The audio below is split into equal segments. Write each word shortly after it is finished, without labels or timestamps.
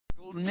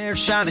Golden hair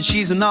shining,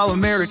 she's an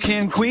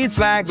all-American queen.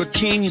 Flag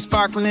bikini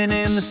sparkling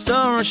in the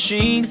summer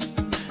sheen.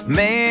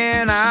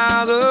 Man,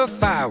 I love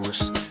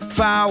fireworks.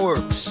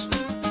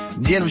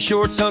 Get them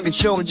short, sunken,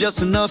 showing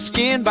just enough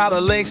skin. By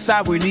the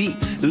lakeside we need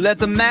to let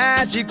the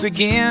magic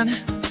begin.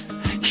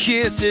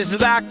 Kisses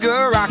like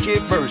a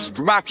rocket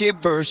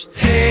burst.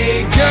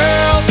 Hey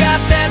girl, got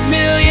that $1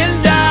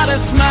 million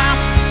smile,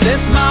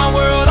 sets my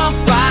world on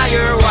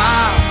fire.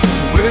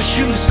 Wow, we're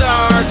shooting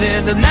stars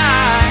in the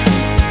night.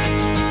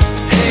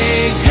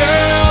 Hey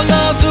girl,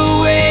 love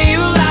the way you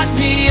light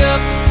me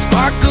up.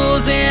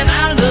 Sparkles and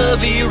I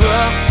love you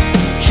rough.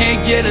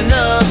 Can't get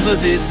enough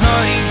of this,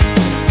 honey.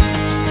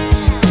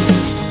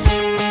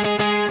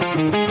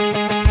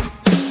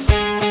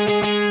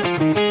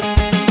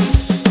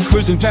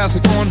 Cruising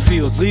past the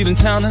cornfields, leaving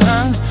town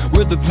tonight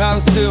with the pile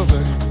of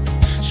silver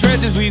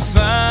treasures we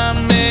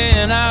find.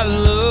 Man, I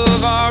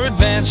love our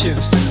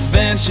adventures.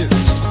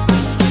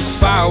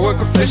 Firework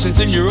reflections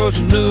in your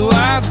ocean blue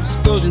eyes,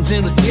 explosions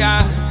in the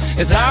sky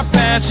as our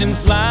passion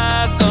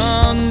flies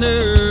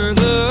under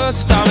the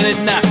starlit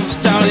night.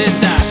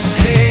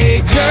 Hey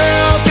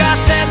girl, got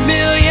that $1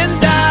 million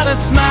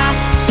smile,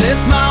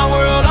 sets my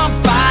world on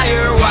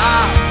fire.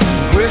 Wow,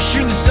 we're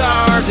shooting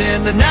stars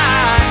in the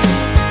night.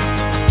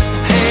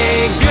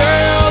 Hey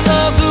girl,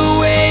 love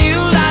the way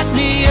you light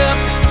me up.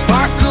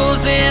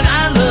 Sparkles and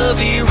I love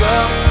you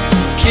rough.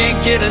 Can't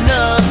get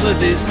enough of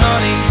this,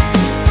 honey.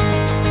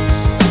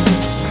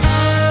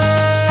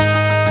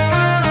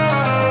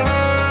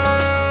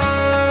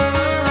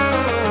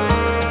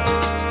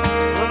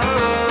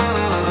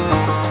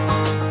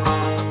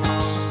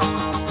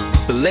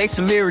 The lake's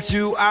a mirror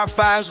to our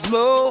fires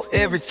glow.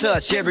 Every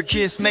touch, every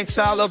kiss makes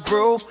our love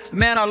grow.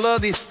 Man, I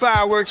love these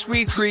fireworks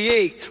we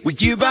create.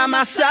 With you by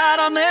my side,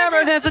 I'll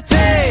never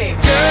hesitate.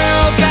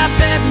 Girl, got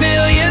that $1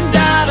 million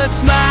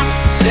smile,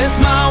 sets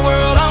my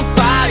world on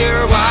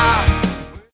fire. Wow,